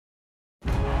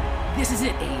This is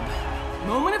it, Abe.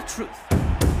 Moment of truth.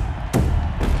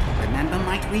 Remember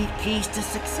my 3 keys to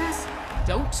success?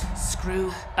 Don't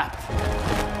screw up.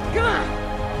 God!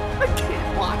 I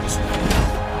can't watch.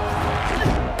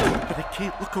 But I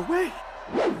can't look away.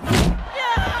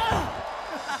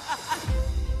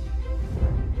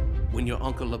 When your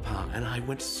Uncle Lapin and I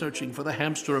went searching for the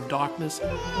Hamster of Darkness,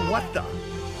 What the?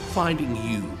 finding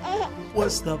you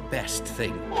was the best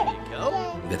thing There you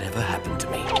go. that ever happened to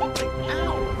me.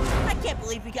 Ow! I can't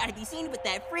believe we gotta be seen with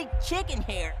that freak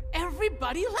Chickenhare.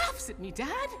 Everybody laughs at me,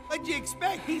 Dad. What'd you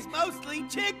expect? He's mostly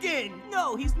chicken.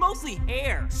 No, he's mostly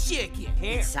hare.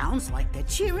 Chickenhare. It sounds like they're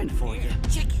cheering for you.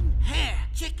 Chicken, hare,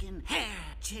 chicken, hare,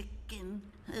 chicken.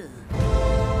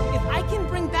 If I can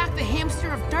bring back the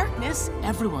Hamster of Darkness,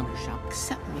 everyone shall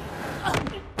accept me.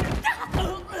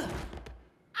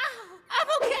 I'm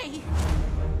okay.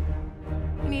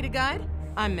 You need a guide?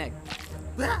 I'm Meg.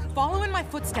 Follow in my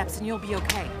footsteps and you'll be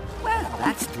okay. Well,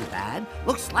 that's too bad.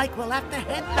 Looks like we'll have to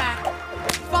head back.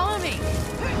 Follow me.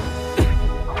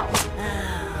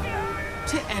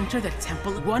 To enter the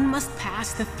temple, one must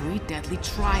pass the 3 deadly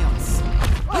trials.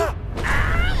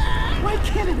 Why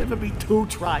can't it ever be 2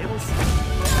 trials?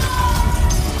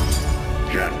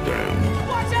 Get them!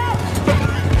 Watch out!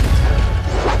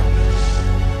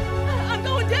 I'm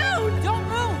going down! Don't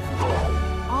move!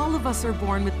 All of us are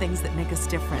born with things that make us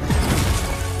different.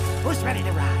 Who's ready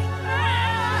to ride?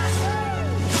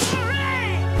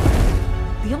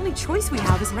 The only choice we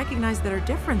have is recognize that our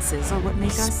differences are what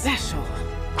make us Special.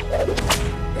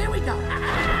 Here we go.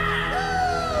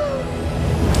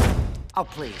 Oh,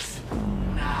 please.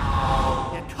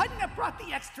 No! You couldn't have brought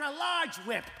the extra large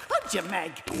whip, could you,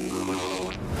 Meg?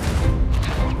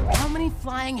 How many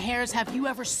flying hares have you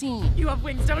ever seen? You have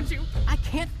wings, don't you? I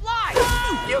can't fly!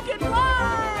 You can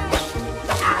fly!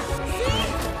 See?